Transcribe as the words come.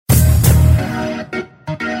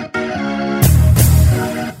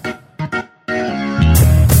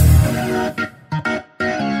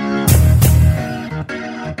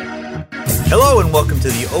and welcome to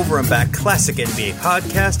the Over and Back Classic NBA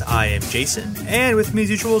podcast. I am Jason, and with me as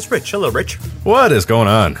usual is Rich. Hello, Rich. What is going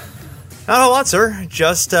on? Not a lot, sir.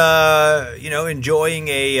 Just, enjoying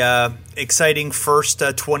a exciting first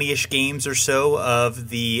 20-ish games or so of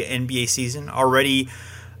the NBA season. Already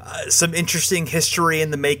some interesting history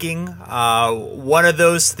in the making. One of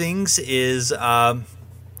those things is Luka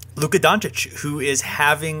Doncic, who is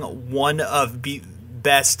having one of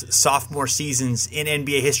best sophomore seasons in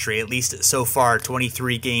NBA history, at least so far,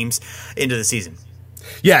 23 games into the season.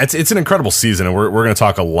 Yeah, it's an incredible season, and we're going to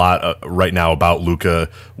talk a lot right now about Luka,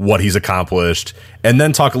 what he's accomplished, and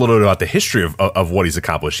then talk a little bit about the history of what he's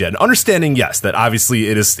accomplished yet. And understanding, yes, that obviously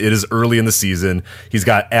it is early in the season. He's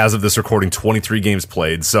got, as of this recording, 23 games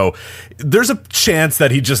played. So there's a chance that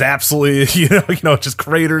he just absolutely, just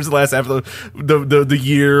craters the last half of the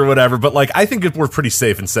year or whatever. But like, I think we're pretty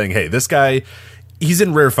safe in saying, hey, this guy, he's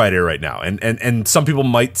in rarefied air right now. And some people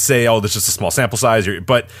might say, oh, that's just a small sample size.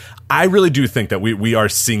 But I really do think that we are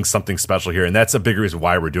seeing something special here. And that's a big reason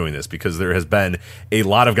why we're doing this, because there has been a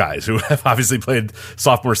lot of guys who have obviously played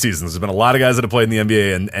sophomore seasons. There's been a lot of guys that have played in the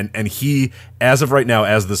NBA. And he, as of right now,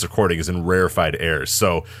 as this recording, is in rarefied air.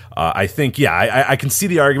 So I think, I can see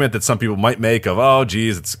the argument that some people might make of, oh,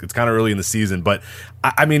 geez, it's kind of early in the season. But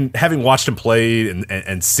I mean, having watched him play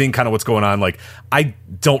and seeing kind of what's going on, like, I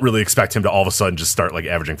don't really expect him to all of a sudden just start like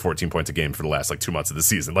averaging 14 points a game for the last like 2 months of the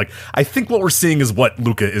season. Like, I think what we're seeing is what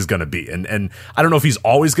Luka is going to be. And I don't know if he's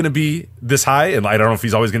always going to be this high, and I don't know if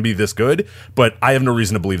he's always going to be this good, but I have no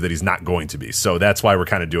reason to believe that he's not going to be. So that's why we're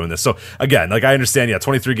kind of doing this. So again, like, I understand,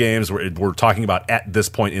 23 games we're talking about at this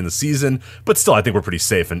point in the season, but still I think we're pretty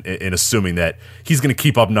safe in assuming that he's going to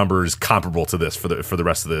keep up numbers comparable to this for the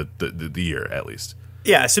rest of the year at least.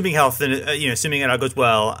 Yeah, assuming health and assuming it all goes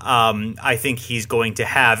well, I think he's going to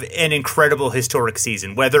have an incredible historic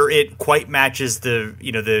season. Whether it quite matches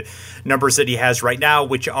the numbers that he has right now,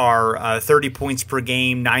 which are 30 points per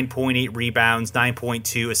game, 9.8 rebounds,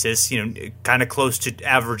 9.2 assists, kind of close to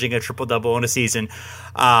averaging a triple double in a season.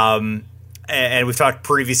 And we've talked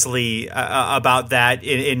previously about that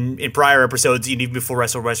in prior episodes, even before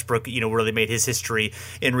Russell Westbrook, really made his history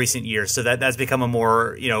in recent years. So that's become a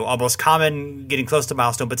more, almost common, getting close to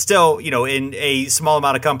milestone. But still, in a small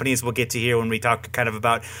amount of companies, we'll get to here when we talk kind of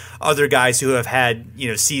about other guys who have had,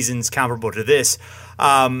 seasons comparable to this.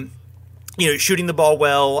 Shooting the ball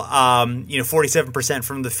well, 47%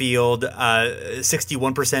 from the field,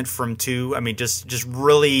 61% from two. I mean, just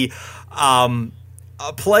really.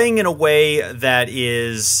 Playing in a way that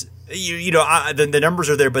is, the numbers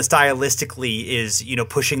are there, but stylistically is,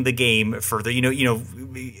 pushing the game further.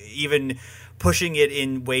 Even pushing it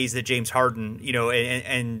in ways that James Harden,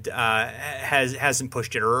 hasn't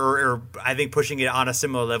pushed it, or I think pushing it on a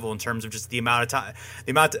similar level in terms of just the amount of time,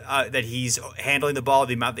 that he's handling the ball,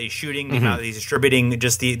 the amount that he's shooting, the amount that he's distributing,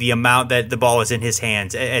 just the amount that the ball is in his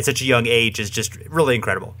hands at such a young age is just really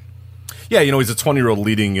incredible. Yeah, he's a 20-year-old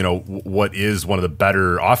leading, what is one of the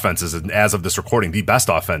better offenses, and as of this recording, the best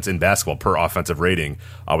offense in basketball per offensive rating,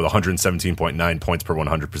 with 117.9 points per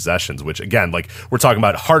 100 possessions, which, again, like, we're talking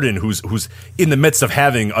about Harden, who's in the midst of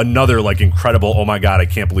having another, like, incredible, oh my God, I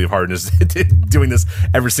can't believe Harden is doing this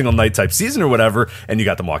every single night type season or whatever, and you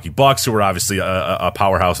got the Milwaukee Bucks, who are obviously a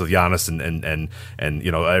powerhouse with Giannis and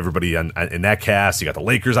everybody in that cast. You got the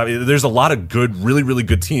Lakers. I mean, there's a lot of good, really, really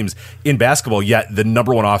good teams in basketball, yet the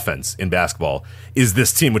number one offense in basketball is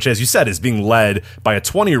this team, which, as you said, is being led by a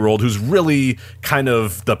 20-year-old who's really kind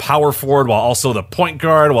of the power forward while also the point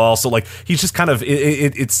guard, while also, like, he's just kind of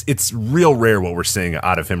it's real rare what we're seeing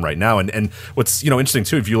out of him right now. And what's interesting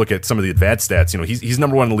too, if you look at some of the advanced stats, he's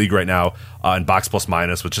number one in the league right now in box plus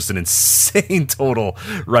minus, with just an insane total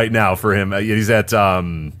right now for him. He's at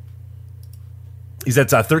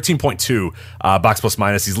 13.2 box plus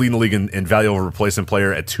minus. He's leading the league in value over replacement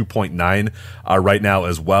player at 2.9 right now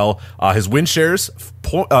as well. His win shares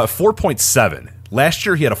 4.7. Last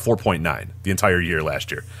year he had a 4.9 the entire year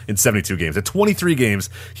last year in 72 games. At 23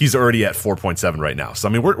 games, he's already at 4.7 right now. So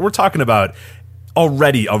I mean, we're talking about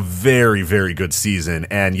already a very, very good season.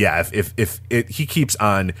 And yeah, if he keeps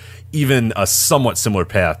on even a somewhat similar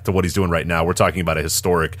path to what he's doing right now, we're talking about a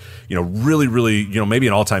historic, really, really, maybe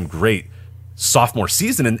an all-time great sophomore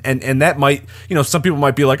season, and that might, some people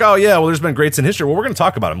might be like, oh yeah, well, there's been greats in history. Well, we're going to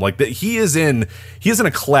talk about him. Like, that he is in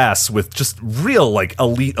a class with just real, like,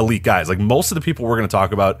 elite guys. Like, most of the people we're going to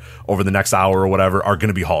talk about over the next hour or whatever are going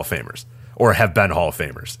to be Hall of Famers, or have been Hall of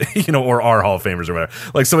Famers, or are Hall of Famers or whatever.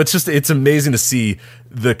 Like, so it's amazing to see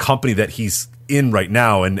the company that he's in right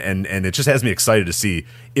now, and it just has me excited to see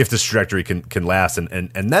if this trajectory can last.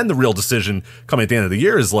 And then the real decision coming at the end of the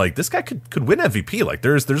year is like, this guy could win MVP. Like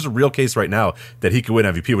there's a real case right now that he could win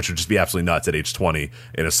MVP, which would just be absolutely nuts at age 20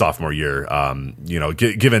 in a sophomore year.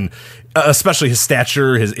 Given especially his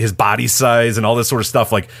stature, his body size, and all this sort of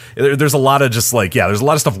stuff. Like there's a lot of just like, there's a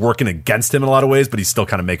lot of stuff working against him in a lot of ways, but he's still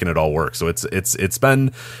kind of making it all work. So it's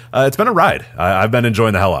been a ride. I've been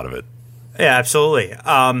enjoying the hell out of it. Yeah, absolutely.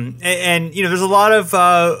 And there's a lot of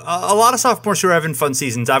sophomores who are having fun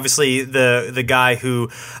seasons. Obviously, the guy who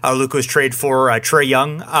Luka was traded for, Trae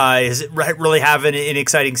Young, is really having an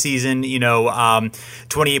exciting season.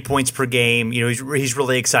 28 points per game. He's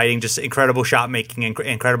really exciting. Just incredible shot making,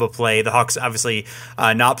 incredible play. The Hawks obviously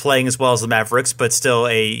not playing as well as the Mavericks, but still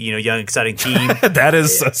a young, exciting team. That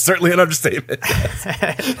is certainly an understatement.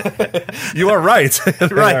 You are right.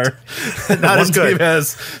 Right. Not as good. One team has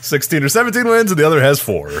 16 or 17 wins, and the other has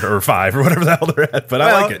 4 or 5 or whatever the hell they're at. But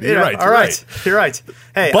I like it. You're right. All right. You're right.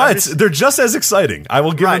 Hey, but they're just as exciting. I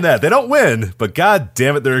will give them that. They don't win, but god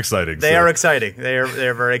damn it, they're exciting. They are exciting.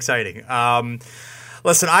 They're very exciting.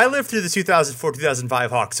 Listen, I lived through the 2004-2005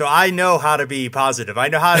 Hawks, so I know how to be positive. I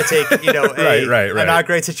know how to take, a not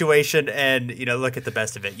great situation and, look at the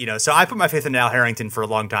best of it. So I put my faith in Al Harrington for a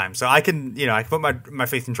long time. So I can put my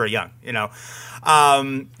faith in Trae Young,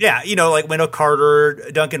 like Wendell Carter,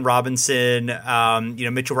 Duncan Robinson,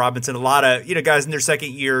 Mitchell Robinson, a lot of, guys in their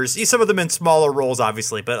second years, some of them in smaller roles,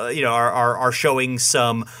 obviously, but, are showing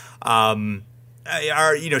some,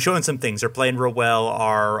 showing some things. They're playing real well.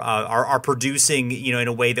 Are producing in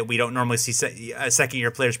a way that we don't normally see second year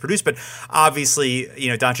players produce. But obviously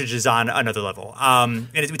Doncic is on another level. And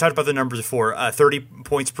as we talked about the numbers before, 30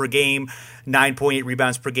 points per game, 9.8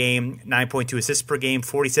 rebounds per game, 9.2 assists per game,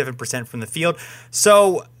 47% from the field.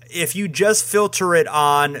 So if you just filter it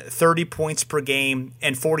on 30 points per game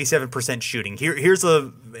and 47% shooting, here's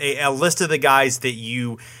a list of the guys that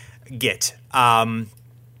you get.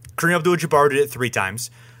 Kareem Abdul-Jabbar did it 3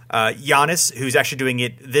 times. Giannis, who's actually doing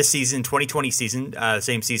it this season, 2020 season,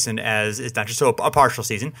 same season as Doncic, so a partial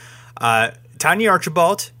season. Tiny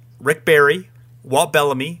Archibald, Rick Barry, Walt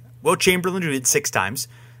Bellamy, Will Chamberlain did it 6 times.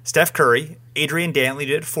 Steph Curry, Adrian Dantley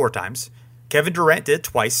did it 4 times. Kevin Durant did it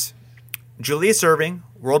twice. Julius Erving,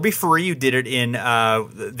 World Be Free, who did it in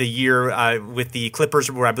the year with the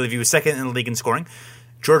Clippers, where I believe he was second in the league in scoring.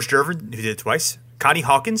 George Gervin, who did it twice. Connie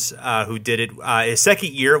Hawkins, who did it his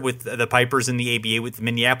second year with the Pipers in the ABA with the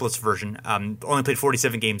Minneapolis version, only played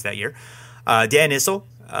 47 games that year. Dan Issel,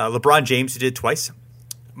 LeBron James, who did it twice.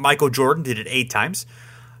 Michael Jordan did it 8 times.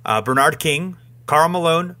 Bernard King, Karl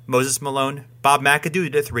Malone, Moses Malone, Bob McAdoo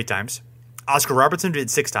did it 3 times. Oscar Robertson did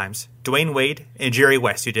it 6 times. Dwayne Wade and Jerry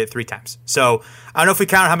West, who did it 3 times. So I don't know if we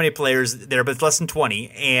count how many players there, but it's less than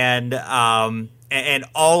 20. And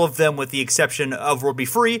all of them, with the exception of World Be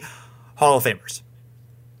Free, Hall of Famers.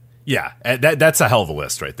 Yeah, that's a hell of a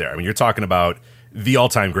list right there. I mean, you're talking about the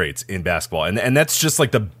all-time greats in basketball, and that's just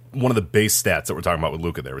like one of the base stats that we're talking about with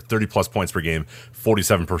Luka there, with 30-plus points per game,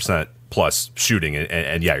 47% plus shooting,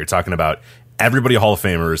 and yeah, you're talking about everybody Hall of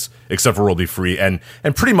Famers except for World Be Free, and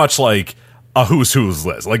pretty much like a who's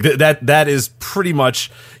list. Like that is pretty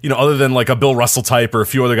much, other than like a Bill Russell type or a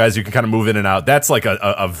few other guys you can kind of move in and out, that's like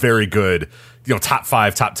a very good, top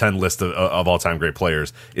 5, top 10 list of all-time great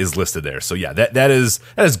players is listed there. So yeah, that is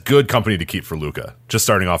good company to keep for Luka, just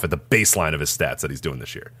starting off at the baseline of his stats that he's doing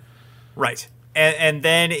this year. Right. And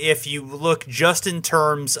then if you look just in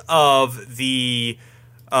terms of 30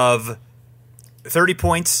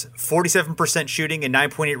 points, 47% shooting, and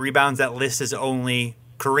 9.8 rebounds, that list is only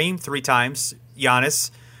Kareem 3 times,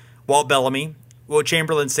 Giannis, Walt Bellamy, Will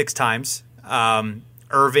Chamberlain 6 times,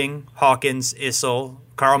 Irving, Hawkins, Issel,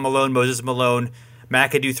 Karl Malone, Moses Malone,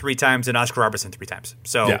 McAdoo 3 times, and Oscar Robertson 3 times.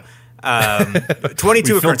 So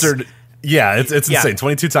 22 filtered. Yeah, it's insane.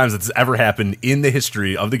 22 times it's ever happened in the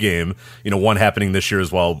history of the game. One happening this year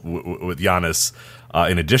as well with Giannis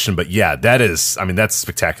in addition. But yeah, that's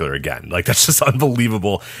spectacular again. Like, that's just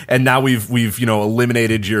unbelievable. And now we've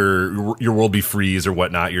eliminated your World Be Frees or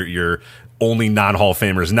whatnot, your only non-Hall of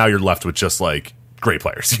Famers. And now you're left with just like great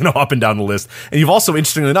players, up and down the list. And you've also,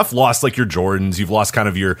 interestingly enough, lost like your Jordans. You've lost kind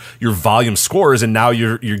of your volume scorers, and now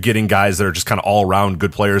you're getting guys that are just kind of all around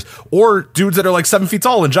good players, or dudes that are like 7 feet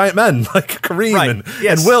tall and giant men, like Kareem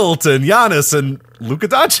and Wilt and Giannis and Luka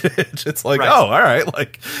Doncic. It's like, oh, all right,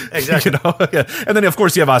 like exactly. Yeah. And then of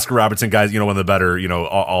course you have Oscar Robertson, guys, one of the better,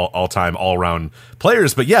 all time, all around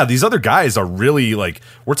players. But yeah, these other guys are really like,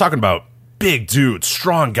 we're talking about big dudes,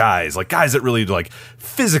 strong guys, like guys that really like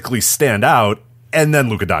physically stand out. And then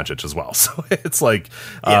Luka Doncic as well. So it's like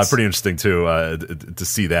pretty interesting to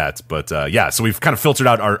see that. But so we've kind of filtered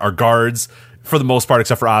out our guards for the most part,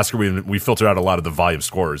 except for Oscar, we filtered out a lot of the volume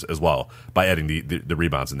scores as well by adding the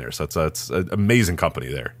rebounds in there. So it's an amazing company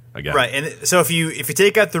there again. Right, and so if you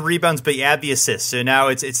take out the rebounds but you add the assists, so now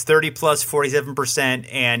it's 30 plus 47%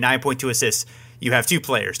 and 9.2 assists. You have two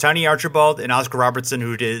players, Tiny Archibald and Oscar Robertson,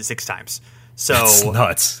 who did it 6 times. So that's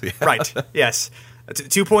nuts. Yeah. Right. Yes.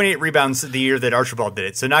 2.8 rebounds the year that Archibald did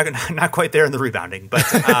it. So not quite there in the rebounding, but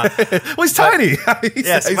well, he's tiny.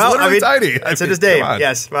 Yes, he's literally tiny. It's in his name.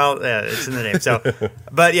 Yes. Well, yeah, it's in the name. So,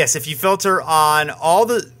 but yes, if you filter on all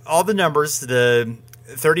the numbers, the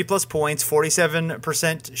 30 plus points,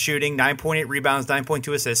 47% shooting, 9.8 rebounds,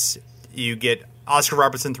 9.2 assists, you get Oscar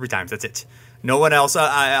Robertson 3 times. That's it. No one else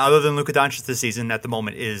other than Luka Doncic this season at the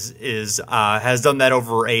moment has done that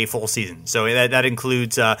over a full season. So that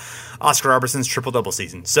includes Oscar Robertson's triple-double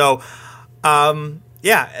season. So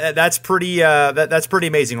that's pretty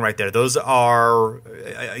amazing right there. Those are,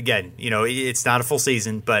 again, it's not a full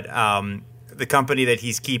season, but the company that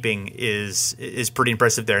he's keeping is pretty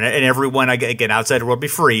impressive there. And everyone, again, outside of Roby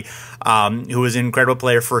Free, who was an incredible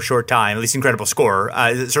player for a short time, at least incredible scorer,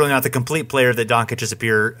 certainly not the complete player that Doncic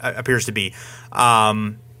appears to be.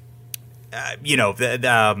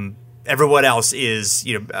 Everyone else is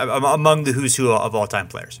among the who's who of all-time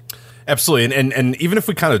players. Absolutely, and even if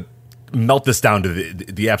we kind of melt this down to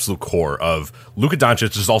the absolute core of Luka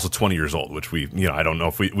Doncic is also 20 years old, which I don't know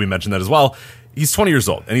if we mentioned that as well. He's 20 years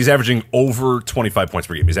old, and he's averaging over 25 points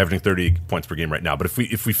per game. He's averaging 30 points per game right now. But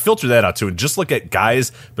if we filter that out too, and just look at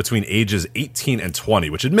guys between ages 18 and 20,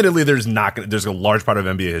 which admittedly there's a large part of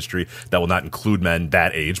NBA history that will not include men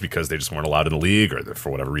that age because they just weren't allowed in the league, or for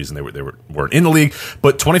whatever reason they weren't in the league.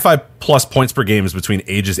 But 25 plus points per game is between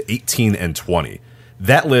ages 18 and 20.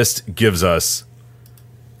 That list gives us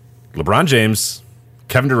LeBron James,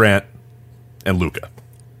 Kevin Durant, and Luka.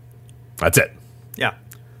 That's it. Yeah.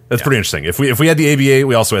 That's pretty interesting. If we had the ABA,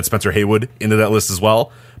 we also had Spencer Haywood into that list as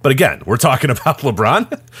well. But again, we're talking about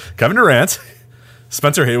LeBron, Kevin Durant,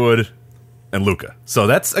 Spencer Haywood, and Luka. So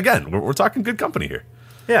that's, again, we're talking good company here.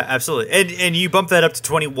 Yeah, absolutely. And you bump that up to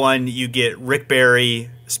 21, you get Rick Barry,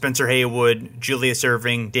 Spencer Haywood, Julius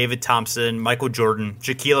Erving, David Thompson, Michael Jordan,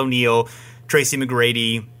 Shaquille O'Neal, Tracy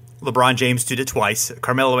McGrady, LeBron James did it twice,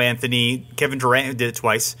 Carmelo Anthony, Kevin Durant did it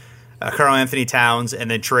twice, Karl Anthony Towns,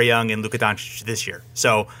 and then Trae Young and Luka Doncic this year.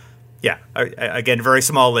 So, yeah, again, very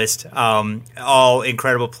small list. All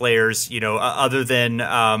incredible players. Other than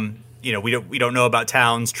we don't know about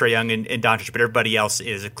Towns, Trae Young, and Doncic, but everybody else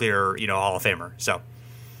is a clear Hall of Famer. So.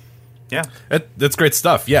 Yeah, that's great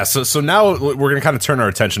stuff. Yeah, so now we're going to kind of turn our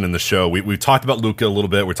attention in the show. We've talked about Luka a little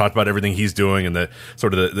bit. We talked about everything he's doing and the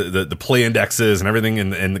sort of the play indexes and everything,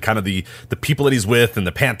 and the kind of the people that he's with and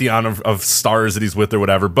the pantheon of stars that he's with or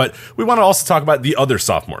whatever. But we want to also talk about the other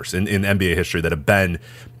sophomores in NBA history that have been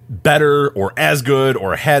better or as good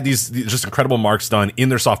or had these just incredible marks done in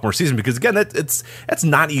their sophomore season, because again, that's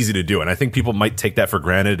not easy to do, and I think people might take that for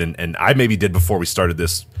granted, and I maybe did before we started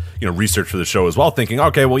this research for the show as well, thinking,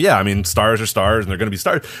 okay, well, yeah, I mean, stars are stars and they're going to be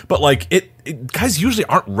stars, but like guys usually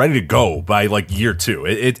aren't ready to go by like year 2.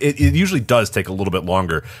 It usually does take a little bit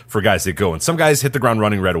longer for guys to go, and some guys hit the ground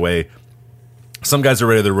running right away. Some guys are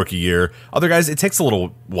ready their rookie year. Other guys, it takes a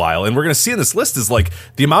little while. And we're going to see in this list is like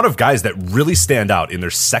the amount of guys that really stand out in their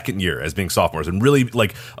second year as being sophomores and really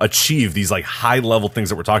like achieve these like high level things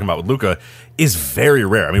that we're talking about with Luka is very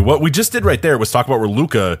rare. I mean, what we just did right there was talk about where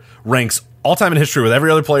Luka ranks all time in history with every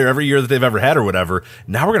other player every year that they've ever had or whatever.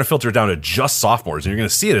 Now we're going to filter it down to just sophomores, and you're going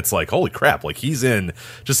to see it. It's like, holy crap, like he's in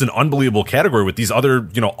just an unbelievable category with these other,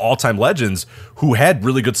 all-time legends who had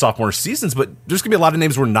really good sophomore seasons, but there's going to be a lot of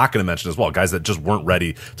names we're not going to mention as well, guys that just weren't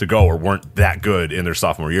ready to go or weren't that good in their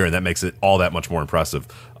sophomore year, and that makes it all that much more impressive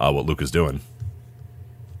what Luka's doing.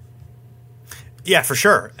 Yeah, for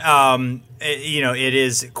sure. It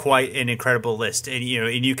is quite an incredible list, and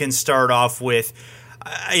you can start off with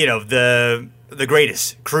the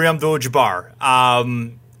greatest, Kareem Abdul-Jabbar.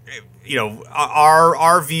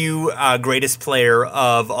 Our view, greatest player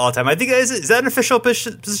of all time. I think is that an official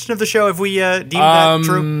position of the show? Have we deemed that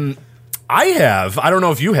true? I don't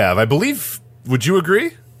know if you have. I believe. Would you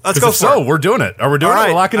agree? Let's go. So we're doing it. Are we doing it?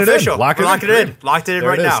 We're locking official. It in. Locking it in. Locked it in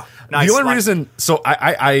right now. Nice. The only reason. So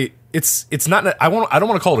it's not. I don't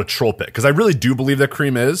want to call it a troll pick because I really do believe that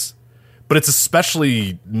Kareem is. But it's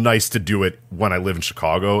especially nice to do it when I live in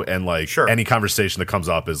Chicago, and like any conversation that comes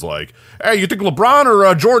up is like, "Hey, you think LeBron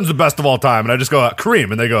or Jordan's the best of all time?" And I just go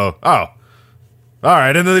Kareem, and they go, "Oh, All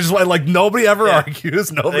right, and then they just like nobody ever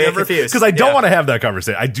argues, nobody ever, because I don't want to have that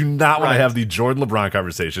conversation. I do not want to have the Jordan LeBron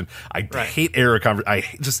conversation. I hate era I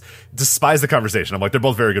just despise the conversation. I'm like, they're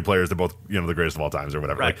both very good players. They're both the greatest of all times or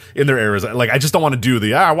whatever. Like in their eras, like I just don't want to do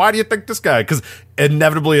the why do you think this guy? Because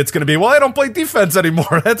inevitably it's going to be I don't play defense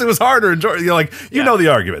anymore. It was harder. And Jordan, know the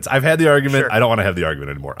arguments. I've had the argument. Sure. I don't want to have the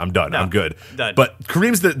argument anymore. I'm done. I'm good. Done. But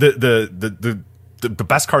Kareem's the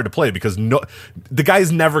best card to play because the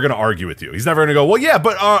guy's never going to argue with you. He's never going to go, well, yeah,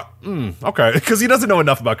 but okay, because he doesn't know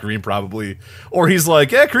enough about Kareem probably, or he's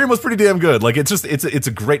like, yeah, Kareem was pretty damn good. Like it's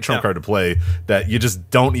a great trump card to play that you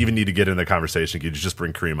just don't even need to get in the conversation. You just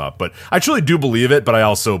bring Kareem up. But I truly do believe it, but I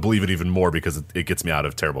also believe it even more because it gets me out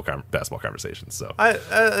of terrible basketball conversations. So I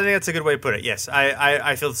think that's a good way to put it. Yes,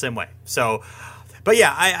 I feel the same way. So. But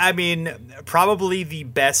yeah, I mean, probably the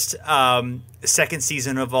best second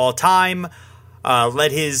season of all time.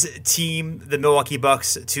 Led his team, the Milwaukee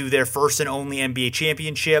Bucks, to their first and only NBA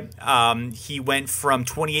championship. He went from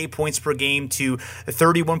 28 points per game to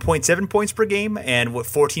 31.7 points per game and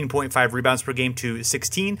 14.5 rebounds per game to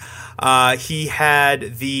 16. He had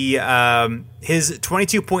his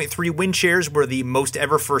 22.3 win shares were the most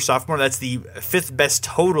ever for a sophomore. That's the fifth best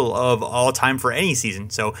total of all time for any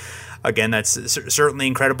season. So, again, that's certainly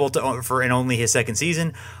incredible for in only his second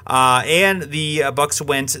season. And the Bucks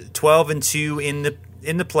went 12-2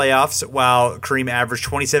 in the playoffs, while Kareem averaged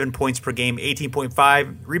 27 points per game,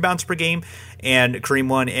 18.5 rebounds per game, and Kareem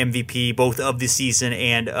won MVP both of the season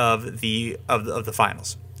and of the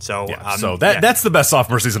finals. So, that's the best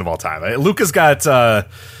sophomore season of all time. Luka's got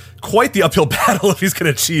quite the uphill battle if he's going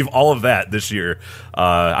to achieve all of that this year.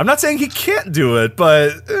 I'm not saying he can't do it,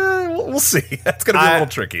 but we'll see. That's going to be a little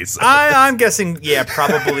tricky. So. I'm guessing,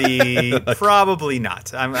 probably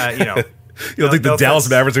not. You don't think the Dallas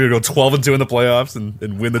Mavericks are going to go 12-2 in the playoffs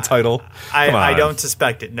and win the title? I don't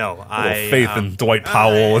suspect it. No, faith in Dwight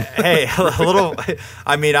Powell. Hey, a little.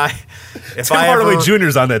 I mean, if Tim Hardaway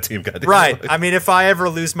Jr.'s on that team, goddamn. Right. I mean, if I ever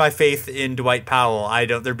lose my faith in Dwight Powell,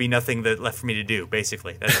 there'd be nothing left for me to do.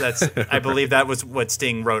 Basically, that's. I believe that was what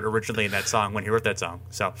Sting wrote originally in that song when he wrote that song.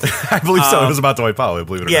 So I believe so. It was about Dwight Powell. I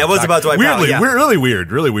believe it. Yeah, it was about Dwight Powell. Yeah. Really weird,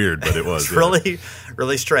 but it was it's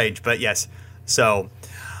really strange. But yes, so.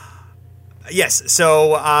 Yes.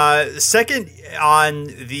 So second on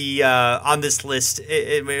the on this list,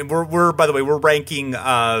 we're by the way we're ranking.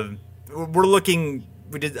 We're looking.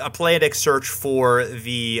 We did a Playedex search for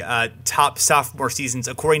the top sophomore seasons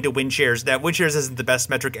according to win shares. That win shares isn't the best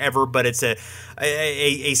metric ever, but it's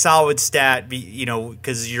a solid stat.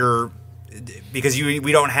 Because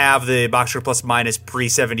we don't have the box score plus minus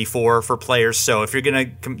pre-74 for players, so if you're gonna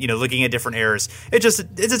looking at different errors, it's just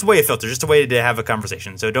a way of filter, just a way to have a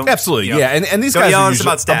conversation. So don't absolutely and these guys don't are usually,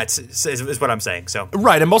 about stats is what I'm saying. So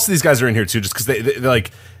right, and most of these guys are in here too, just because they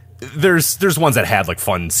like. There's ones that had like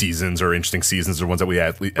fun seasons or interesting seasons, or ones that we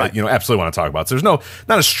absolutely want to talk about. So there's not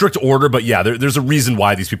a strict order, but there's a reason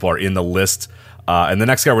why these people are in the list. And the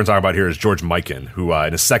next guy we're going to talk about here is George Mikan, who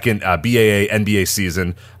in his second BAA NBA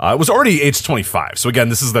season was already age 25. So again,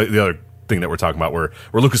 this is the other thing that we're talking about where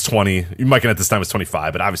Luka's 20. Mikan at this time was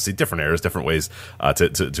 25, but obviously different eras, different ways to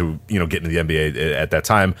get into the NBA at that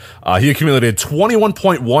time. He accumulated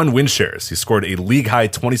 21.1 win shares. He scored a league high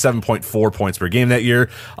 27.4 points per game that year.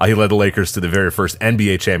 He led the Lakers to the very first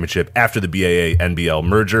NBA championship after the BAA NBL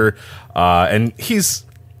merger. And he's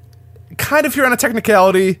kind of here on a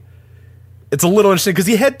technicality. It's a little interesting because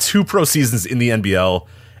he had 2 pro seasons in the NBL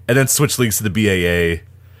and then switched leagues to the BAA.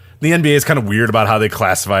 The NBA is kind of weird about how they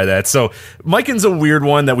classify that. So Mikan's a weird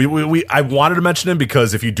one that I wanted to mention him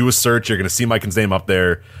because if you do a search, you're going to see Mikan's name up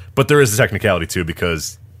there. But there is a technicality too,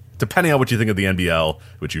 because depending on what you think of the NBL,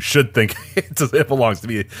 which you should think it belongs to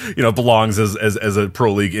be, belongs as a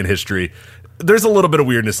pro league in history. There's a little bit of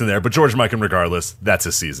weirdness in there, but George Mikan, regardless, that's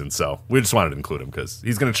his season. So we just wanted to include him because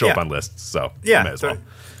he's going to show up on lists. So might as well.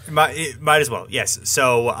 Might as well, yes.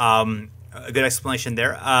 So a good explanation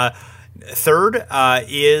there. Third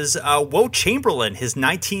is Wilt Chamberlain, his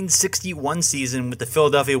 1961 season with the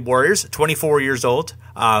Philadelphia Warriors, 24 years old.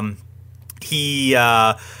 He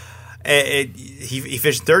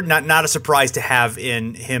finished third. Not a surprise to have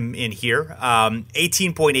him in here.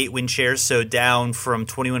 18.8 win shares, so down from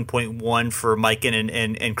 21.1 for Mikan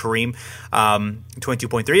and Kareem.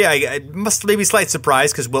 22.3. I must maybe slight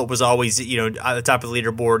surprise because Wilt was always at the top of the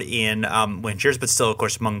leaderboard in win shares, but still of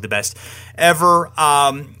course among the best ever.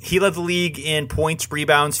 He led the league in points,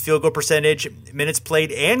 rebounds, field goal percentage, minutes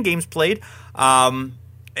played, and games played.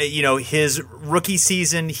 his rookie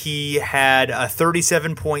season, he had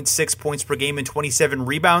 37.6 points per game and 27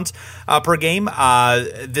 rebounds per game.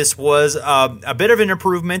 This was a bit of an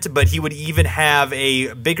improvement, but he would even have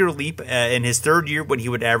a bigger leap in his third year when he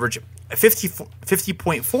would average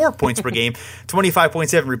 50.4 points per game,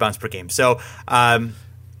 25.7 rebounds per game. So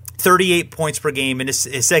 38 points per game in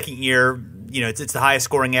his second year. It's the highest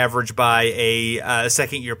scoring average by a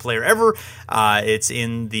second-year player ever. It's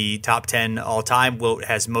in the top 10 all-time. Wilt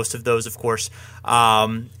has most of those, of course.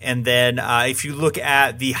 And then if you look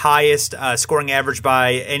at the highest scoring average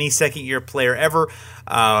by any second-year player ever,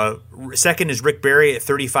 second is Rick Barry at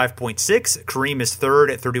 35.6. Kareem is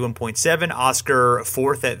third at 31.7. Oscar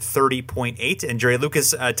fourth at 30.8. And Jerry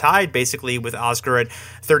Lucas tied basically with Oscar at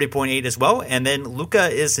 30.8 as well. And then Luka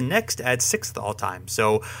is next at sixth all-time.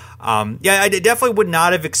 So, I definitely would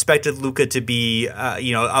not have expected Luka to be,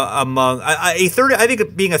 among a 30. I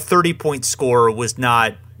think being a 30-point scorer was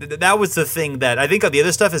not. That was the thing that I think of the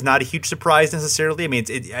other stuff is not a huge surprise necessarily. I mean,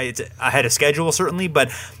 it's ahead of schedule certainly, but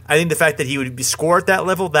I think the fact that he would score at that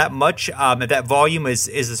level that much at that volume is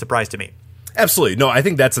a surprise to me. Absolutely. No, I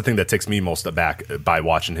think that's the thing that takes me most aback by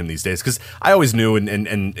watching him these days, because I always knew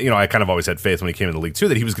and I kind of always had faith when he came in the league too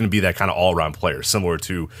that he was going to be that kind of all-around player, similar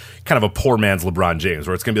to kind of a poor man's LeBron James,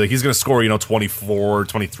 where it's going to be like he's going to score 24,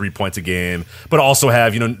 23 points a game, but also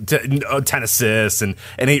have 10 assists and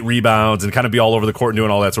 8 rebounds and kind of be all over the court and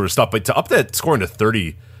doing all that sort of stuff. But to up that scoring to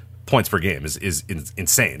 30 points per game is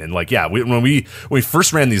insane. And when we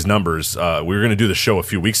first ran these numbers, we were going to do the show a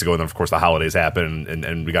few weeks ago, and then of course the holidays happened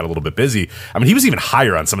and we got a little bit busy. I mean, he was even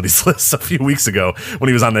higher on some of these lists a few weeks ago when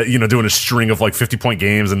he was on the doing a string of 50-point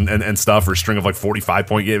games and stuff, or a string of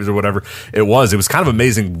 45-point games or whatever it was. It was kind of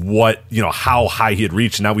amazing what how high he had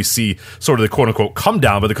reached. And now we see sort of the quote unquote come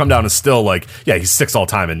down, but the come down is still he's sixth all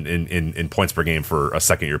time in points per game for a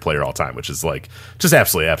second year player all time, which is just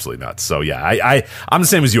absolutely nuts. So yeah, I'm the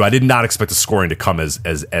same as you. I did not expect the scoring to come as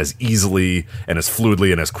easily and as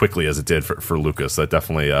fluidly and as quickly as it did for Lucas. That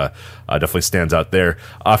definitely stands out there.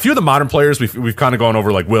 A few of the modern players we've kind of gone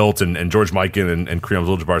over, like Wilt and George Mikan and Kareem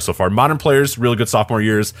Abdul-Jabbar so far. Modern players, really good sophomore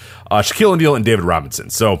years. Shaquille O'Neal and David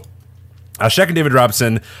Robinson. So Shaq and David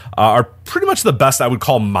Robinson are pretty much the best I would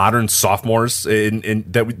call modern sophomores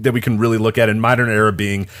that we can really look at. In modern era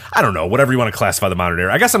being, I don't know, whatever you want to classify the modern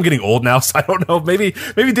era. I guess I'm getting old now, so I don't know. Maybe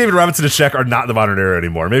David Robinson and Shaq are not the modern era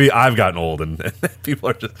anymore. Maybe I've gotten old and people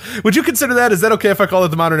are just. Would you consider that? Is that okay if I call it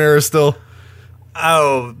the modern era still?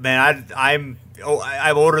 Oh man, I'm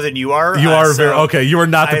older than you are. You are very okay. You are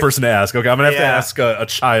not the person to ask. Okay, I'm gonna have to ask a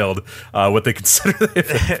child what they consider.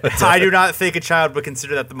 I do not think a child would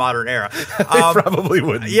consider that the modern era. They probably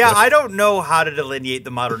wouldn't. Yeah, I don't know how to delineate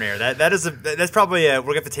the modern era. That's probably we're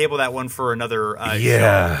gonna have to table that one for another.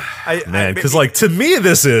 Yeah, man. Because to me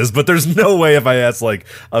this is, but there's no way if I ask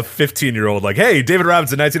a 15-year-old hey, David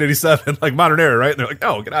Robinson, 1987, modern era, right? And they're like,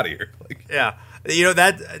 no, get out of here. Yeah.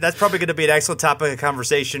 That's probably going to be an excellent topic of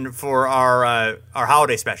conversation for our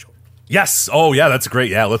holiday special. Yes. Oh, yeah. That's great.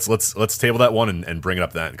 Yeah. Let's table that one and bring it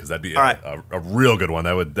up then, because that'd be a real good one.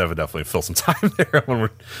 That would definitely fill some time there when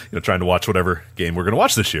we're trying to watch whatever game we're going to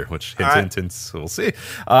watch this year. Which hints. We'll see.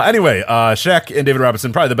 Anyway, Shaq and David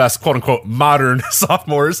Robinson, probably the best quote unquote modern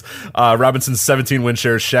sophomores. Robinson's 17 win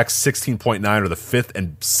shares, Shaq's 16.9 are the fifth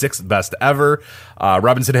and sixth best ever.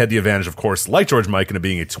 Robinson had the advantage, of course, like George Mikan, of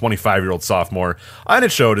being a 25-year-old sophomore, and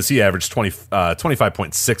it showed as he averaged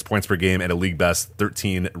 25.6 points per game and a league best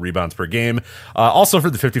 13 rebounds per game. Also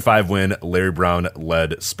for the 55-win Larry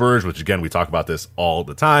Brown-led Spurs, which again we talk about this all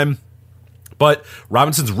the time. But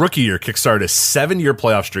Robinson's rookie year kickstarted a 7-year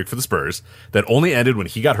playoff streak for the Spurs that only ended when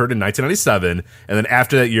he got hurt in 1997, and then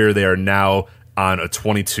after that year they are now on a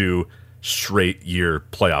 22 straight year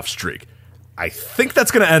playoff streak. I think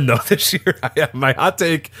that's going to end, though, this year. My hot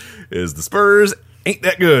take is the Spurs ain't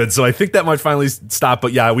that good, so I think that might finally stop.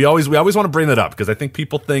 But yeah, we always want to bring that up, because I think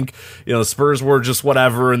people think the Spurs were just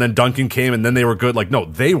whatever, and then Duncan came, and then they were good. No,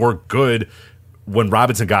 they were good when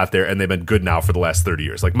Robinson got there, and they've been good now for the last 30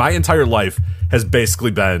 years. My entire life has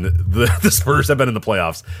basically been the Spurs have been in the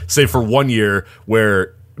playoffs, save for 1 year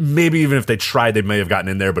where maybe even if they tried, they may have gotten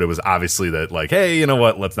in there, but it was obviously that hey, you know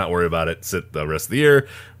what? Let's not worry about it. Sit the rest of the year.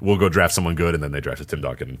 We'll go draft someone good, and then they drafted Tim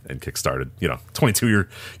Duncan and kickstarted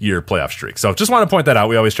 22-year playoff streak. So just want to point that out.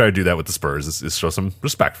 We always try to do that with the Spurs. Is show some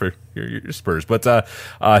respect for your Spurs. But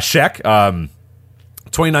Shaq.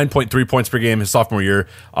 29.3 points per game his sophomore year,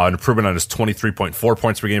 an improvement on his 23.4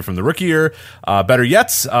 points per game from the rookie year. Better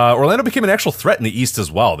yet, Orlando became an actual threat in the East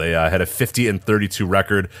as well. They had a 50-32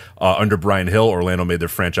 record under Brian Hill. Orlando made their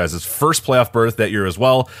franchise's first playoff berth that year as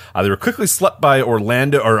well. They were quickly swept by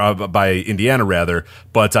by Indiana rather,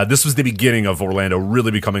 but this was the beginning of Orlando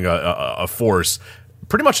really becoming a force.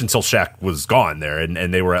 Pretty much until Shaq was gone there,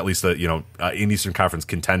 and they were at least an Eastern Conference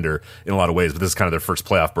contender in a lot of ways. But this is kind of their first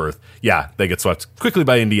playoff berth. Yeah, they get swept quickly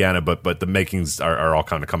by Indiana, but the makings are all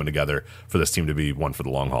kind of coming together for this team to be one for the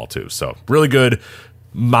long haul too. So really good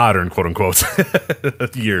modern quote unquote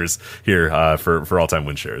years here for all time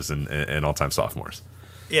win shares and all time sophomores.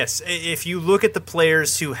 Yes, if you look at the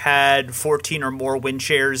players who had 14 or more win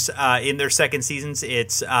shares in their second seasons,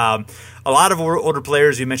 it's a lot of older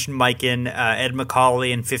players. You mentioned Mikan, Ed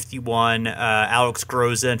McCauley in 51, Alex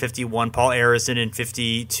Groza in 51, Paul Arison in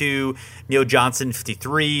 52, Neil Johnson in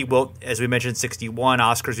 53, Wilt, as we mentioned, 61,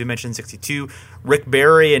 Oscars, we mentioned 62, Rick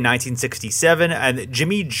Barry in 1967, and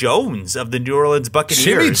Jimmy Jones of the New Orleans Buccaneers.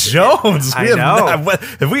 Jimmy Jones! I know.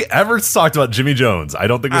 Have we ever talked about Jimmy Jones? I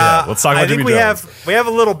don't think we have. Let's talk about Jimmy Jones. We have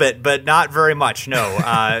a little bit, but not very much,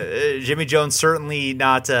 no. Jimmy Jones certainly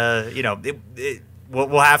not,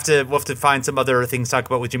 We'll have to find some other things to talk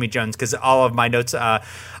about with Jimmy Jones, because all of my notes,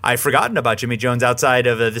 I've forgotten about Jimmy Jones outside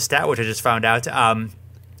of the stat, which I just found out.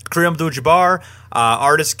 Kareem Abdul-Jabbar,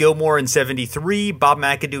 Artis Gilmore in 73, Bob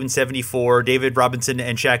McAdoo in 74, David Robinson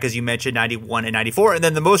and Shaq, as you mentioned, 91 and 94. And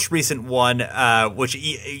then the most recent one, which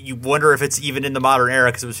you wonder if it's even in the modern era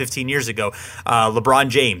because it was 15 years ago, LeBron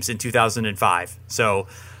James in 2005. So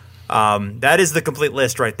that is the complete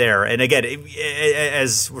list right there. And again,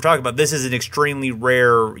 as we're talking about, this is an extremely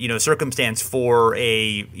rare, circumstance for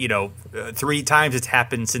a, 3 times it's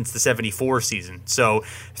happened since the 74 season. So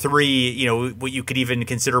 3, what you could even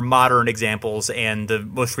consider modern examples, and the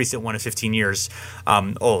most recent one is 15 years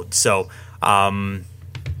old. So,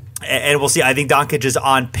 and we'll see. I think Doncic is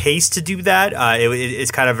on pace to do that.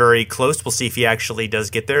 It's kind of very close. We'll see if he actually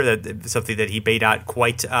does get there. That's something that he may not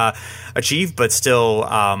quite achieve, but still,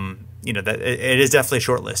 that it is definitely a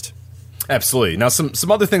short list. Absolutely. Now,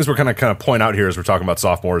 some other things we're kind of point out here as we're talking about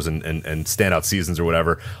sophomores and standout seasons or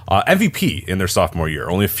whatever. MVP in their sophomore year.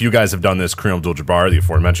 Only a few guys have done this. Kareem Abdul-Jabbar, the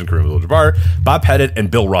aforementioned Kareem Abdul-Jabbar, Bob Pettit, and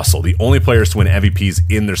Bill Russell, the only players to win MVPs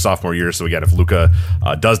in their sophomore year. So again, if Luka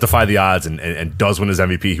does defy the odds and does win his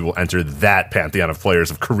MVP, he will enter that pantheon of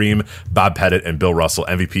players of Kareem, Bob Pettit, and Bill Russell,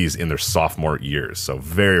 MVPs in their sophomore years. So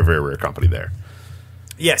very, very rare company there.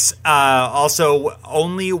 Yes. Also,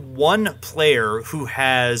 only one player who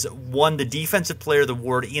has won the Defensive Player of the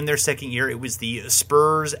Award in their second year. It was the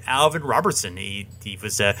Spurs' Alvin Robertson. He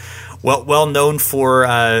was well known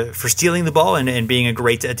for stealing the ball and being a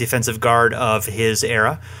great defensive guard of his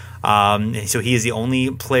era. So he is the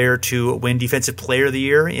only player to win Defensive Player of the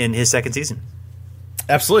Year in his second season.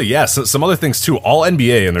 Absolutely, yeah. So some other things too. All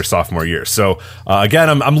NBA in their sophomore year. So again,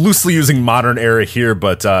 I'm loosely using modern era here,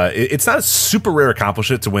 but it's not a super rare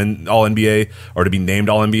accomplishment to win All NBA or to be named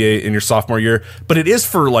All NBA in your sophomore year. But it is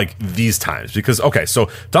for like these times because so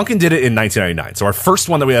Duncan did it in 1999. So our first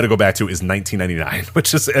one that we had to go back to is 1999,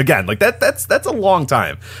 which is again like that's a long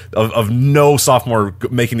time of no sophomore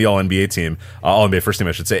making the All NBA team, All NBA first team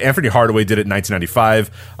I should say. Anthony Hardaway did it in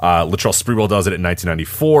 1995. Latrell Sprewell does it in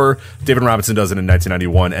 1994. David Robinson does it in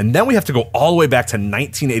 1991, and then we have to go all the way back to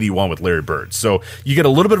 1981 with Larry Bird. So you get a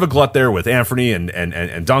little bit of a glut there with Anthony and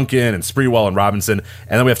Duncan and Sprewell and Robinson,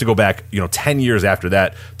 and then we have to go back 10 years after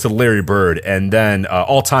that to Larry Bird, and then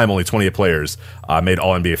all time only 28 players made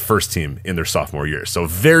All NBA first team in their sophomore year. So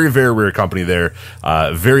very, very rare company there,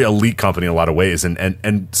 very elite company in a lot of ways,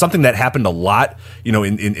 and something that happened a lot in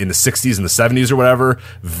the 60s and the 70s or whatever,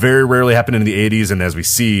 very rarely happened in the 80s, and as we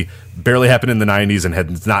see, barely happened in the 90s and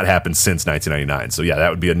has not happened since 1999. So yeah, that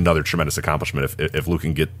would be another tremendous accomplishment if Luke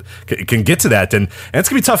can get to that. And it's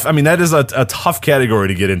gonna be tough. I mean, that is a tough category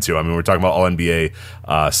to get into. I mean, we're talking about All NBA.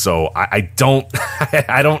 So I don't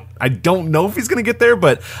I don't know if he's gonna get there,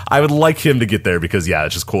 but I would like him to get there because yeah,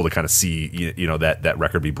 it's just cool to kind of see that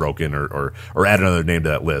record be broken or add another name to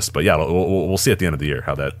that list. But yeah, we'll see at the end of the year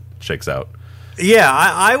how that shakes out. Yeah,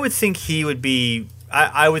 I would think he would be.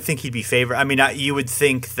 I would think he'd be favored. I mean, you would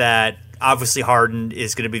think that obviously Harden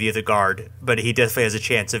is going to be the other guard, but he definitely has a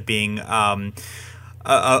chance of being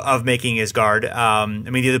of making his guard. I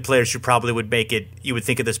mean, the other players who probably would make it, you would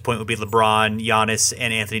think at this point would be LeBron, Giannis,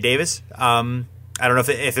 and Anthony Davis. I don't know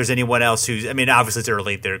if there's anyone else who's. I mean, obviously it's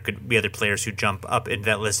early. There could be other players who jump up into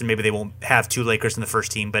that list, and maybe they won't have 2 Lakers in the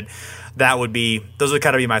first team. But those would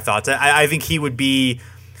kind of be my thoughts. I think he would be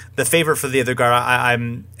the favorite for the other guard.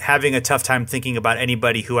 I'm having a tough time thinking about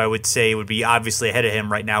anybody who I would say would be obviously ahead of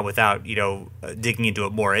him right now without digging into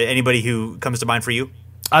it more. Anybody who comes to mind for you?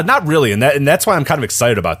 Not really, and that's why I'm kind of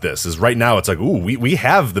excited about this. Is right now it's like, ooh, we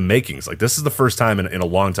have the makings. Like this is the first time in a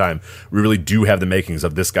long time we really do have the makings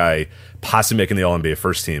of this guy possibly making the All-NBA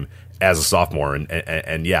first team as a sophomore,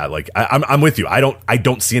 and yeah, like I'm with you. I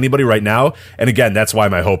don't see anybody right now, and again, that's why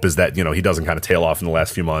my hope is that he doesn't kind of tail off in the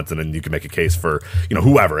last few months, and then you can make a case for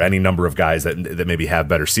whoever, any number of guys that maybe have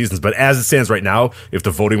better seasons. But as it stands right now, if the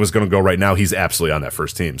voting was going to go right now, he's absolutely on that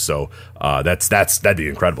first team. So that'd be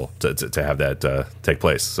incredible to have that take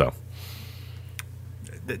place. So.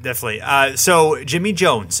 Definitely. So Jimmy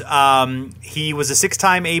Jones, he was a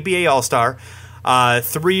 6-time ABA All-Star.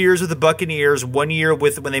 3 years with the Buccaneers, 1 year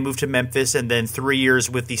when they moved to Memphis, and then 3 years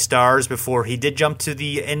with the Stars before he did jump to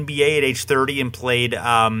the NBA at age 30 and played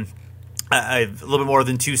a little bit more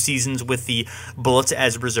than 2 seasons with the Bullets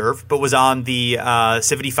as reserve, but was on the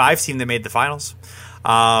 75 team that made the finals.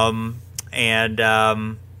 Not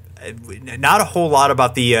a whole lot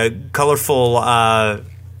about the colorful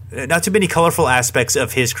not too many colorful aspects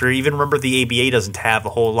of his career. Even remember, the ABA doesn't have a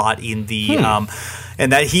whole lot in the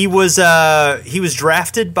and that he was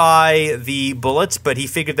drafted by the Bullets, but he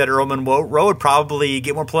figured that Earl Monroe would probably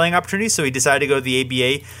get more playing opportunities, so he decided to go to the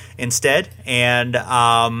ABA instead. And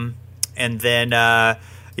then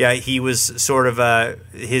he was sort of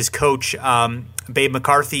his coach. Babe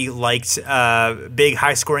McCarthy liked big,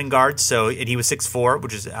 high-scoring guards, and he was 6'4",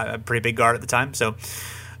 which is a pretty big guard at the time. So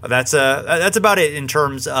that's about it in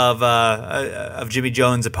terms of Jimmy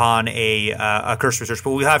Jones upon a curse research.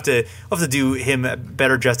 But we'll have to do him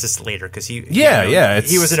better justice later because he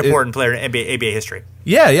was an important player in ABA history.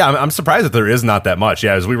 Yeah, I'm surprised that there is not that much.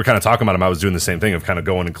 Yeah, as we were kind of talking about him, I was doing the same thing of kind of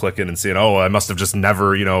going and clicking and seeing, I must have just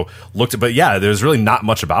never, looked at. But yeah, there's really not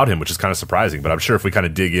much about him, which is kind of surprising. But I'm sure if we kind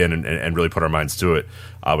of dig in and really put our minds to it,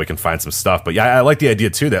 we can find some stuff. But yeah, I like the idea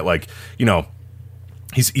too that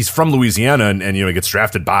he's from Louisiana and he gets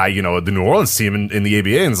drafted by the New Orleans team in the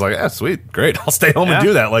ABA, and it's like, sweet, great, I'll stay home and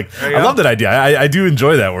do that. Like, I love that idea. I do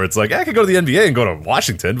enjoy that, where it's like, I could go to the NBA and go to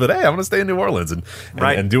Washington, but hey, I'm going to stay in New Orleans and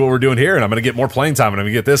do what we're doing here, and I'm going to get more playing time, and I'm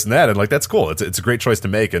going to get this and that, and like, that's cool. It's a great choice to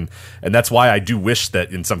make, and that's why I do wish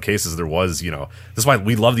that in some cases there was, this is why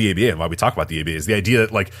we love the ABA and why we talk about the ABA, is the idea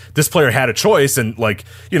that like this player had a choice and like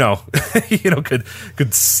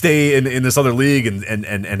could stay in this other league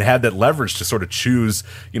and had that leverage to sort of choose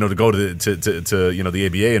to go to the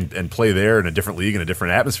ABA and play there in a different league in a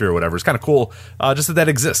different atmosphere or whatever. It's kind of cool, just that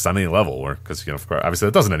exists on any level, because of course, obviously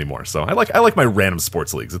that doesn't anymore. So I like my random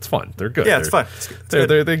sports leagues. It's fun. They're good. Yeah, it's fun.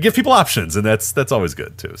 They give people options, and that's always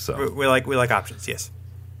good too. So we like options. Yes.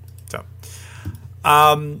 So,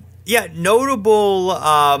 notable.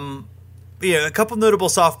 A couple notable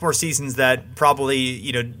sophomore seasons that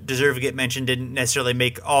probably deserve to get mentioned. Didn't necessarily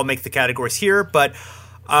make the categories here, but.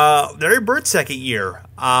 Larry Bird's second year.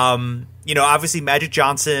 Obviously Magic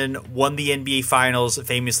Johnson won the NBA Finals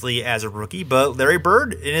famously as a rookie, but Larry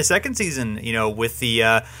Bird in his second season, with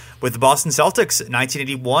the Boston Celtics,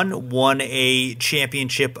 1981, won a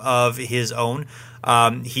championship of his own.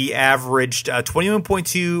 He averaged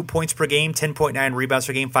 21.2 points per game, 10.9 rebounds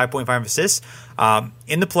per game, 5.5 assists.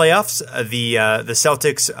 In the playoffs, the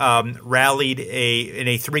Celtics rallied in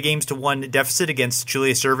a 3-1 deficit against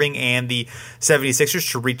Julius Erving and the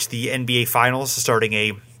 76ers to reach the NBA Finals,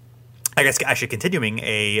 continuing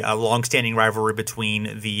a long-standing rivalry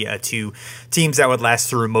between the two teams that would last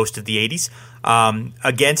through most of the 80s.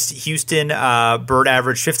 Against Houston, Bird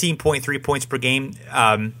averaged 15.3 points per game.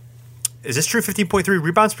 Is this true? 15.3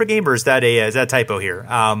 rebounds per game, or is that a typo here?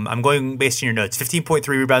 I'm going based on your notes. 15.3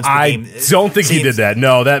 rebounds per game. I don't think he did that.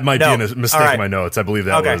 No, that might be a mistake in my notes. I believe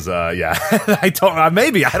that was I don't.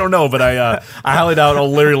 Maybe I don't know, but I highly doubt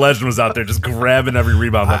old Larry Legend was out there just grabbing every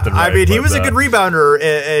rebound left and right. I mean, he was a good rebounder,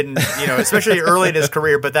 and especially early in his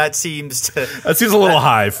career. But that seems a little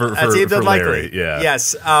high for Larry. Yeah.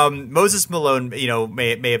 Yes. Moses Malone,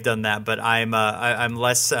 may have done that, but I'm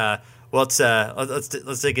less. Well,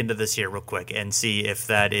 let's dig into this here real quick and see if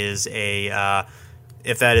that is a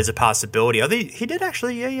possibility. He did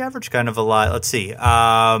actually. Yeah, he averaged kind of a lot. Let's see.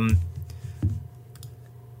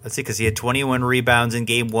 Because he had 21 rebounds in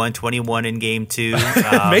game 1, 21 in game 2.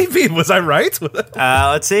 Maybe was I right?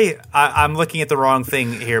 Let's see. I'm looking at the wrong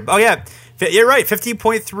thing here. Oh yeah. You're right.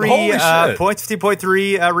 15.3 points,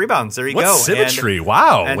 15.3 rebounds. There you go. Symmetry.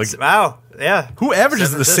 Wow. Wow. Yeah. Who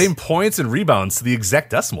averages the same points and rebounds to the exact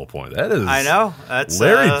decimal point? That is. I know. That's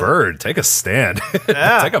Larry Bird. Take a stand.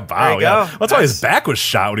 Yeah, take a bow. Yeah. That's why his back was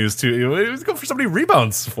shot when he was going for somebody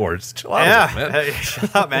rebounds for. Just chill out, man. Chill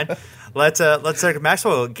out, man. Let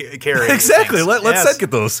Maxwell carry exactly. Let's Seth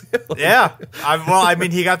get those. Yeah. I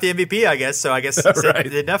mean, he got the MVP, I guess. So I guess right.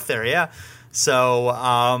 did enough there. Yeah.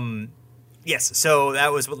 So yes. So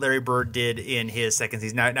that was what Larry Bird did in his second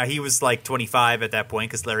season. Now he was like 25 at that point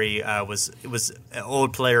because Larry was an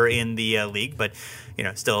old player in the league, but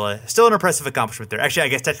still an impressive accomplishment there. Actually, I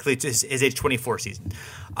guess technically it's his age 24 season.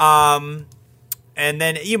 And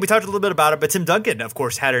then we talked a little bit about it, but Tim Duncan, of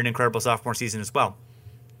course, had an incredible sophomore season as well.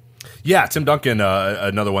 Yeah, Tim Duncan,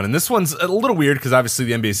 another one. And this one's a little weird because obviously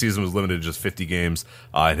the NBA season was limited to just 50 games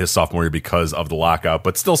in his sophomore year because of the lockout.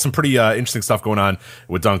 But still some pretty interesting stuff going on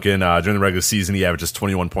with Duncan. During the regular season, he averages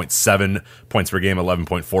 21.7 points per game,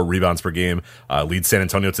 11.4 rebounds per game, leads San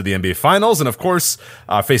Antonio to the NBA Finals. And, of course,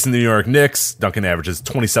 facing the New York Knicks, Duncan averages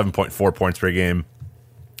 27.4 points per game,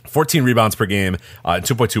 14 rebounds per game, and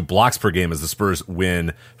 2.2 blocks per game as the Spurs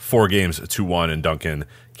win 4 games 2-1, and Duncan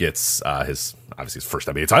gets his first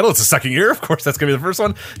NBA title. It's his second year, of course. That's going to be the first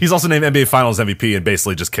one. He's also named NBA Finals MVP and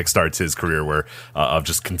basically just kickstarts his career of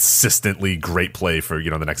just consistently great play for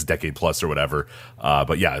the next decade plus or whatever.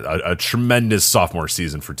 But yeah, a tremendous sophomore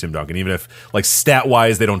season for Tim Duncan. Even if stat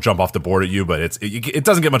wise they don't jump off the board at you, but it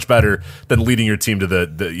doesn't get much better than leading your team to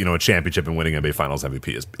the a championship and winning NBA Finals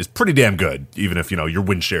MVP is pretty damn good. Even if your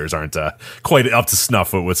win shares aren't quite up to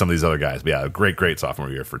snuff with some of these other guys. But yeah, great sophomore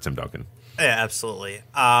year for Tim Duncan. Yeah, absolutely.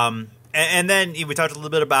 And then we talked a little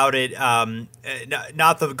bit about it.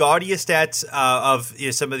 Not the gaudiest stats of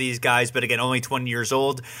some of these guys, but again, only 20 years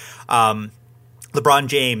old. LeBron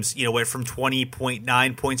James, went from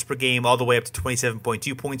 20.9 points per game all the way up to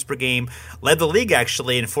 27.2 points per game. Led the league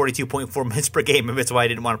actually in 42.4 minutes per game. Maybe that's why I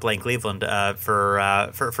didn't want to play in Cleveland for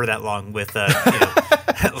that long with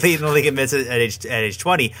leading the league in minutes at age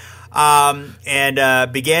 20.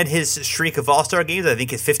 And began his streak of All-Star games. I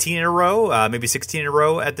think it's 15 in a row, maybe 16 in a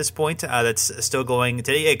row at this point. That's still going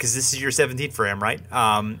today because this is year 17 for him, right?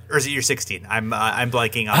 Or is it year 16? I'm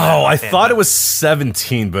blanking on. Oh, I thought it was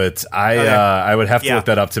 17, but I would have to look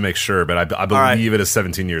that up to make sure. But I believe it is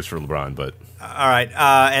 17 years for LeBron. But all right,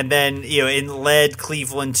 and then led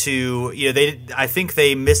Cleveland to I think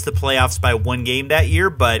they missed the playoffs by 1 game that year,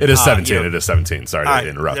 but it is 17. It is 17. Sorry to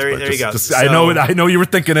interrupt. There you go. So, I know you were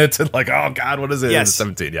thinking it like, oh God, what is it? Yes. It's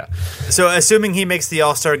 17. Yeah. So assuming he makes the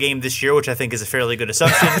All-Star game this year, which I think is a fairly good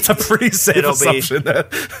assumption, it's a pretty safe assumption.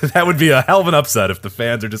 That would be a hell of an upset if the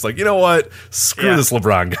fans are just like, you know what, screw this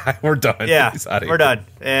LeBron guy, we're done. Yeah, we're done.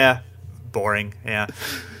 Yeah, boring. Yeah.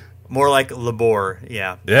 More like Labor,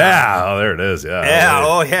 yeah. Yeah, oh, there it is, yeah. Yeah,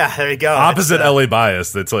 oh, yeah, there you go. Opposite LA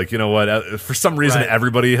bias. That's like, you know what, for some reason,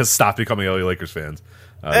 everybody has stopped becoming LA Lakers fans.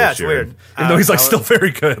 Yeah, it's weird. Even though he's still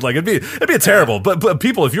very good. Like, it'd be a terrible, but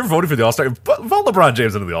people, if you're voting for the All-Star, vote LeBron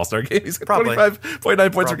James into the All-Star game. He's got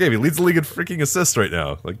 25.9 points per game. He leads the league in freaking assists right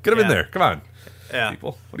now. Like, get him in there. Come on. Yeah.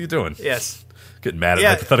 People, what are you doing? Yes. Getting mad at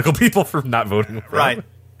hypothetical people for not voting. Right.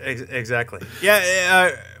 Exactly. Yeah,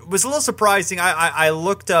 it was a little surprising. I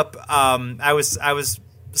looked up. I was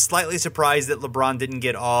slightly surprised that LeBron didn't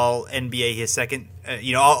get all NBA his second.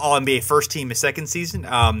 All NBA first team his second season.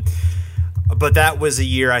 But that was a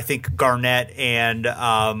year I think Garnett and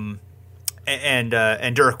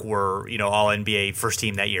Dirk were all NBA first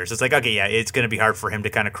team that year. So it's like, okay, yeah, it's going to be hard for him to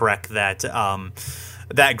kind of correct that.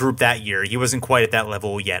 That group that year. He wasn't quite at that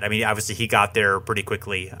level yet. I mean, obviously he got there pretty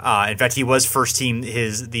quickly. In fact, he was first team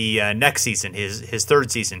the next season, his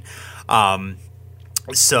third season. Obviously,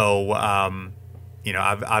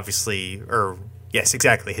 yes,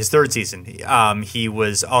 exactly, his third season. He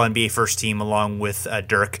was All NBA first team along with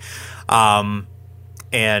Dirk, and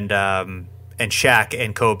Shaq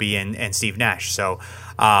and Kobe and Steve Nash. So.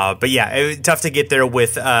 But yeah, tough to get there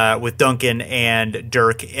with Duncan and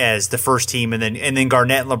Dirk as the first team, and then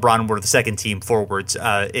Garnett and LeBron were the second team forwards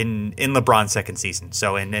in LeBron's second season.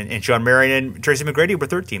 So and Sean Marion and Tracy McGrady were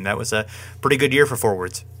third team. That was a pretty good year for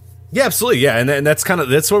forwards. Yeah, absolutely. Yeah, and that's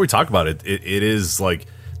what we talk about. It is like.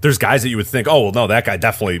 There's guys that you would think, oh, well, no, that guy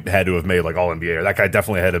definitely had to have made like all NBA, or that guy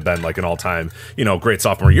definitely had to have been like an all time, great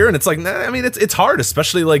sophomore year. And it's like, nah, I mean, it's hard,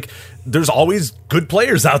 especially like there's always good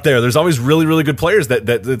players out there. There's always really, really good players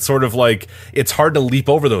that sort of like it's hard to leap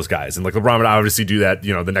over those guys. And like LeBron would obviously do that,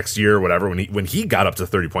 the next year or whatever when he got up to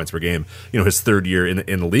 30 points per game, his third year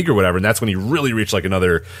in the league or whatever. And that's when he really reached like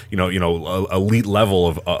another, elite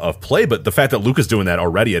level of play. But the fact that Luka's doing that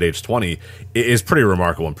already at age 20 is pretty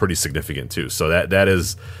remarkable and pretty significant too. So that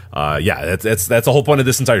is. that's the whole point of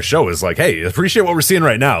this entire show is like, hey, appreciate what we're seeing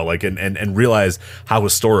right now, like, and realize how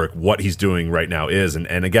historic what he's doing right now is.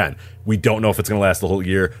 And again, we don't know if it's going to last the whole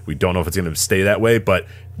year. We don't know if it's going to stay that way. But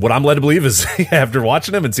what I'm led to believe is after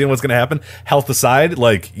watching him and seeing what's going to happen, health aside,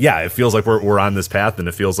 like, yeah, it feels like we're on this path, and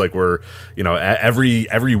it feels like we're,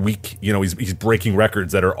 every week, he's breaking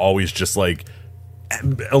records that are always just like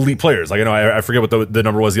elite players. Like, I forget what the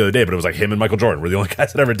number was the other day, but it was like him and Michael Jordan were the only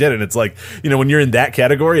guys that ever did it. And it's like, when you're in that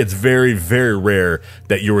category, it's very, very rare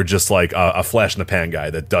that you were just like a flash in the pan guy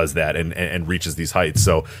that does that and reaches these heights.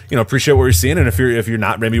 So, appreciate what you're seeing. And if you're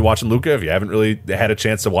not maybe watching Luka, if you haven't really had a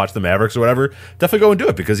chance to watch the Mavericks or whatever, definitely go and do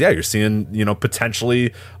it, because you're seeing,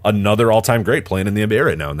 potentially another all-time great playing in the NBA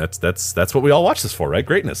right now. And that's what we all watch this for, right?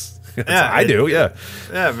 Greatness. I do. Yeah,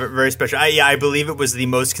 very special. I believe it was the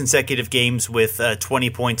most consecutive games with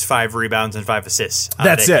 20 points, 5 rebounds, and 5 assists.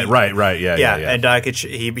 That's it. Right. Yeah. And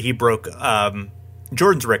he broke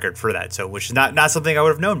Jordan's record for that. So, which is not something I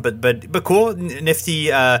would have known, but cool, nifty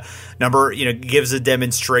number. Gives a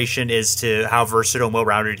demonstration as to how versatile and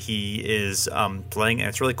well-rounded he is playing, and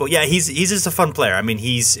it's really cool. Yeah, he's just a fun player.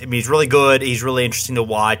 He's really good. He's really interesting to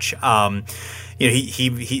watch.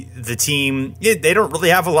 The team, they don't really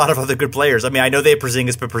have a lot of other good players. I know they have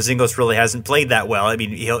Porzingis, but Porzingis really hasn't played that well.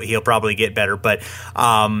 He'll probably get better, but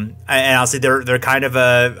and honestly, they're kind of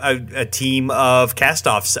a team of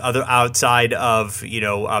castoffs outside of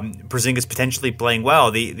Porzingis potentially playing well.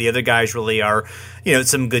 The other guys really are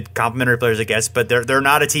some good complementary players, I guess, but they're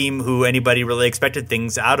not a team who anybody really expected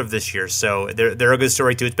things out of this year. So they're a good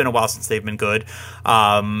story too. It's been a while since they've been good.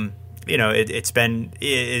 It's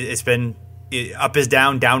been. Up is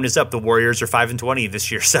down, down is up. The Warriors are 5-20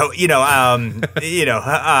 this year, so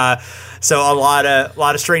so a lot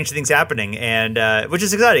of strange things happening, and which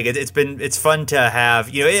is exciting. It's fun to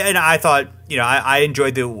have, and I thought, I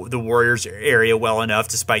enjoyed the Warriors area well enough,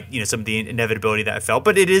 despite some of the inevitability that I felt.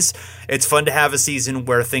 But it's fun to have a season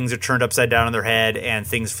where things are turned upside down on their head and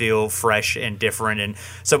things feel fresh and different, and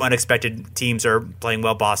some unexpected teams are playing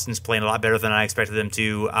well. Boston's playing a lot better than I expected them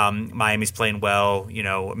to. Miami's playing well.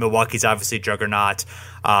 Milwaukee's obviously a juggernaut.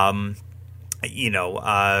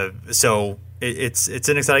 So it's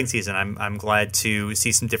an exciting season. I'm glad to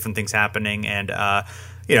see some different things happening, and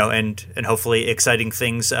and hopefully exciting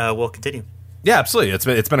things will continue. Yeah, absolutely.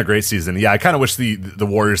 It's been a great season. Yeah, I kind of wish the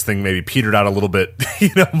Warriors thing maybe petered out a little bit,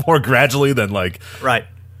 more gradually than like right.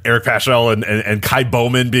 Eric Paschall and Kai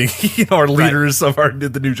Bowman being our leaders of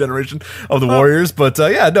the new generation of the Warriors. But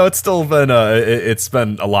it's still been it's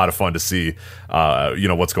been a lot of fun to see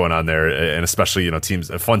what's going on there, and especially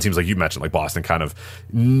fun teams like you mentioned, like Boston. Kind of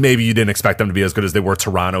maybe you didn't expect them to be as good as they were.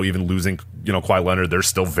 Toronto, even losing Kawhi Leonard, they're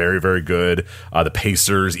still very, very good. The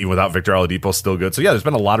Pacers, even without Victor Oladipo, still good. So there's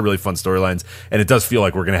been a lot of really fun storylines, and it does feel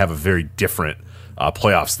like we're going to have a very different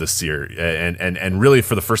playoffs this year, and really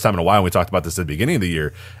for the first time in a while, and we talked about this at the beginning of the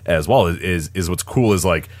year as well, is what's cool is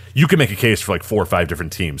like you can make a case for like 4 or 5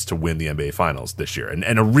 different teams to win the NBA Finals this year,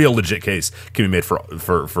 and a real legit case can be made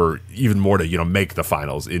for even more to make the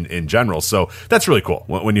finals in general. So that's really cool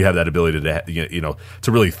when you have that ability to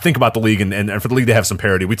to really think about the league and for the league to have some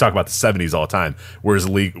parity. We talk about the 70s all the time, whereas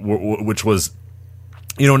the league, which was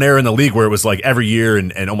an era in the league where it was like every year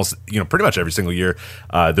and almost, pretty much every single year,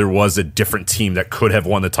 there was a different team that could have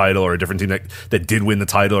won the title, or a different team that did win the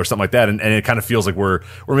title or something like that. And it kind of feels like we're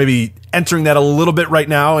maybe entering that a little bit right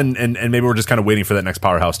now. And maybe we're just kind of waiting for that next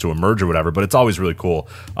powerhouse to emerge or whatever. But it's always really cool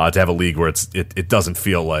to have a league where it doesn't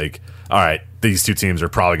feel like, all right, these two teams are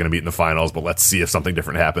probably going to meet in the finals, but let's see if something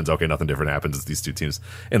different happens. Okay, nothing different happens. It's these two teams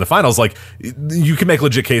in the finals. Like, you can make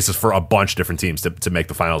legit cases for a bunch of different teams to make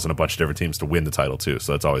the finals and a bunch of different teams to win the title, too.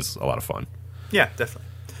 So it's always a lot of fun. Yeah, definitely.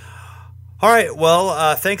 All right.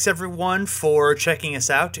 Well, thanks, everyone, for checking us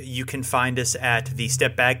out. You can find us at the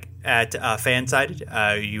Step Back at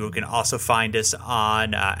Fansided. You can also find us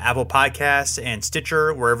on Apple Podcasts and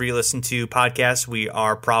Stitcher. Wherever you listen to podcasts, we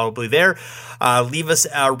are probably there. Leave us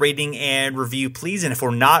a rating and review, please. And if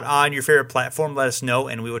we're not on your favorite platform, let us know,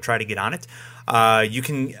 and we will try to get on it. You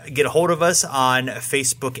can get a hold of us on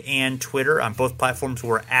Facebook and Twitter. On both platforms,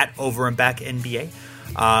 we're at Over and Back NBA.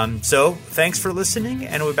 So thanks for listening,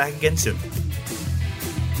 and we'll be back again soon.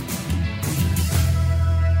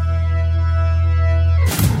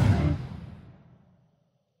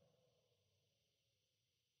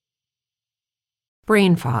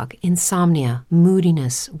 Brain fog, insomnia,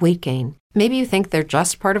 moodiness, weight gain. Maybe you think they're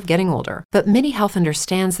just part of getting older, but MIDI Health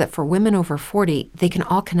understands that for women over 40, they can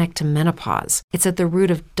all connect to menopause. It's at the root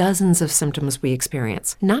of dozens of symptoms we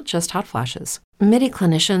experience, not just hot flashes. MIDI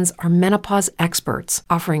clinicians are menopause experts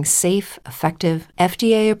offering safe, effective,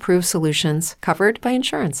 FDA-approved solutions covered by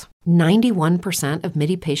insurance. 91% of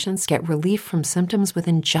MIDI patients get relief from symptoms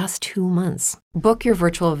within just 2 months. Book your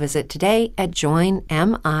virtual visit today at joinmidi.com.